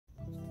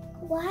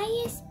Why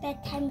is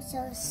bedtime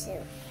so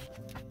soon?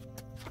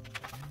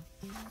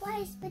 Why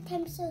is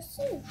bedtime so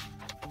soon?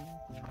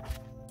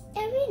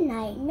 Every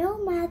night,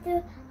 no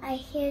matter I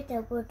hear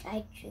the words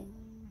I dream,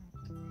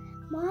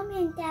 Mom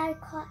and Dad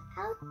call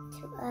out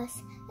to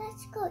us,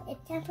 "Let's go,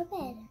 it's time for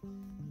bed."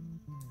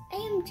 I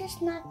am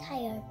just not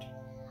tired.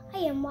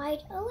 I am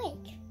wide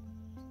awake.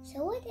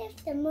 So what if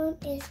the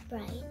moon is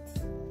bright?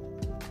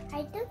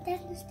 I don't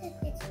understand,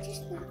 it's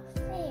just not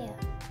fair.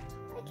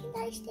 Why can't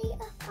I stay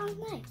up all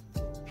night?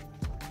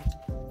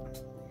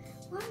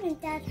 Mom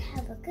and Dad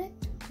have a good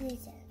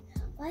reason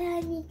why I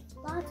need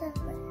lots of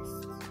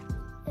rest.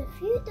 If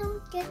you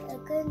don't get a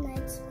good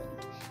night's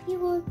sleep, you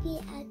won't be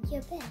at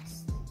your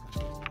best.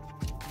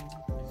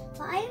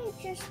 But I am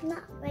just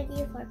not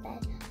ready for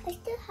bed. I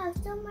still have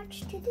so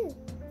much to do.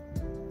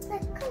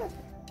 Let's color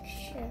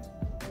picture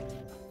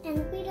and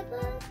read a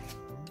book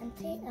and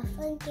play a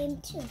fun game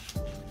too.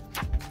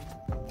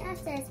 Dad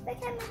says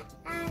bedtime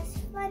as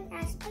fun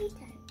as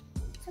playtime.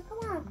 So come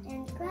on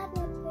and grab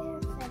your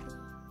favorite Freddy.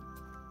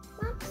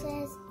 Mom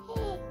says,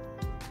 "Hey,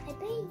 I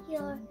bet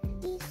you'll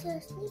be so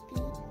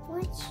sleepy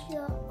once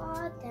you're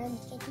all done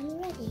getting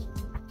ready."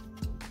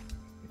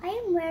 I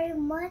am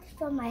wearing mud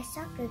for my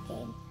soccer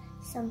game,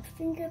 some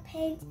finger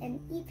paints, and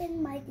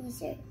even my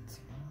dessert.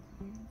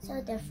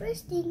 So the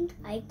first thing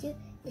I do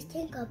is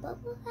take a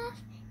bubble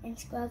bath and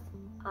scrub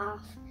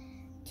off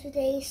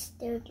today's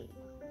dirty.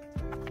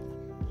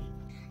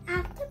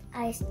 After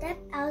I step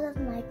out of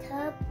my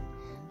tub,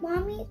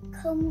 Mommy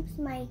combs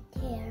my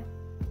hair.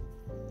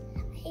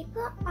 I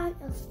put on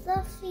a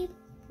fluffy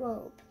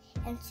robe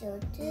and so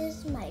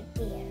does my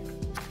beard.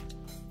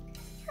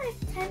 Now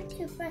it's time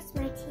to brush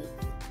my teeth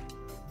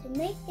to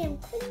make them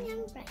clean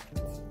and bright.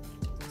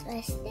 So I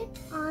slip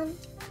on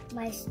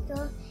my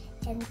stuff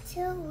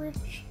until it's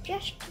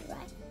just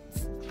right.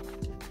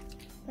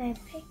 My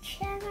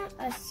pajamas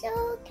are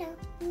so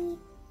comfy.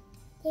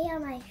 They are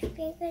my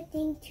favorite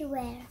thing to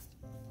wear.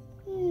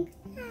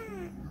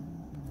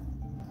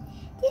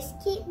 This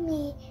keeps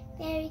me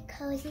very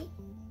cozy.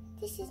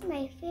 This is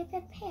my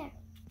favorite pair.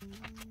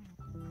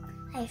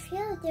 I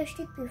feel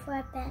thirsty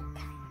before bedtime.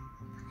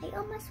 I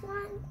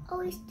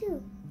always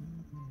do.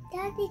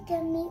 Daddy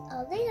gave me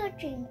a little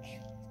drink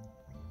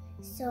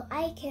so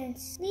I can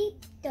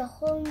sleep the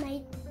whole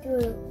night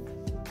through.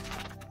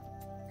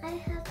 I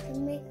have to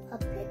make a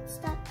pit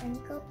stop and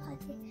go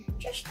potty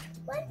just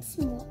once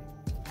more.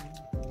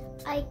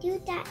 I do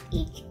that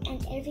each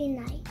and every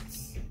night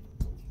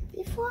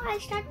before I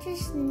start to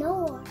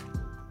snore.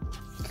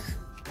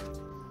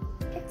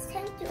 It's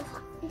time to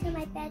hop into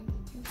my bed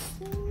and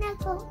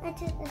snuggle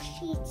under the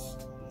sheets.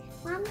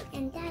 Mommy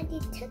and Daddy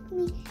took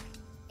me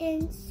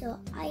in so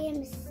I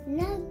am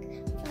snug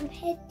from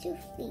head to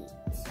feet.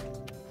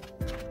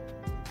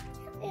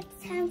 Now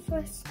it's time for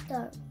a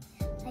story.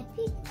 I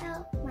picked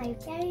out my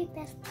very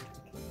best book.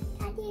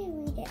 Daddy,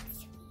 read it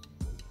to me.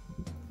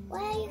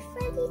 While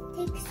Freddy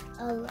takes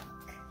a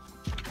look,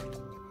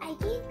 I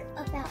think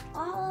about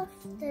all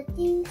of the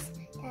things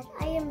that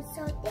I am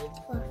so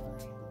thankful for.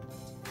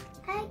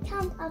 I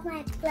count all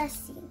my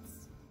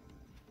blessings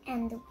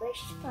and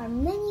wish for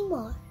many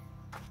more.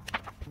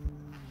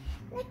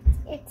 Next,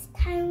 it's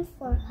time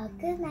for a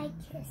good night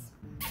kiss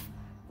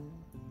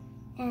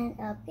and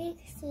a big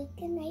sweet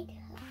good night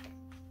hug.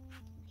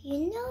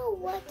 You know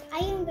what? I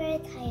am very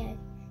tired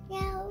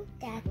now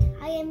that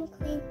I am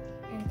clean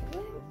and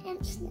warm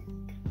and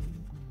snug.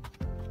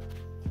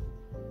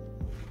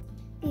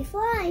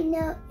 Before I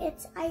know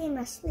it, I am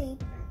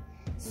asleep.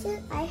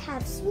 Soon I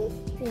have sweet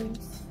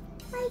dreams.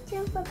 My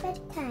turn for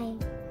bedtime.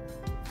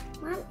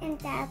 Mom and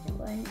Dad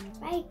were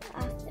right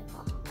after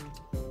all.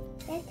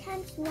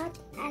 Bedtime's not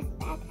as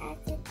bad as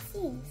it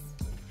seems.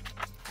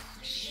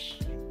 Shh.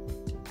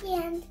 The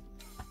end.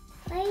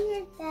 Why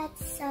is that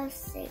so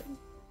soon?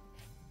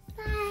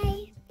 Bye.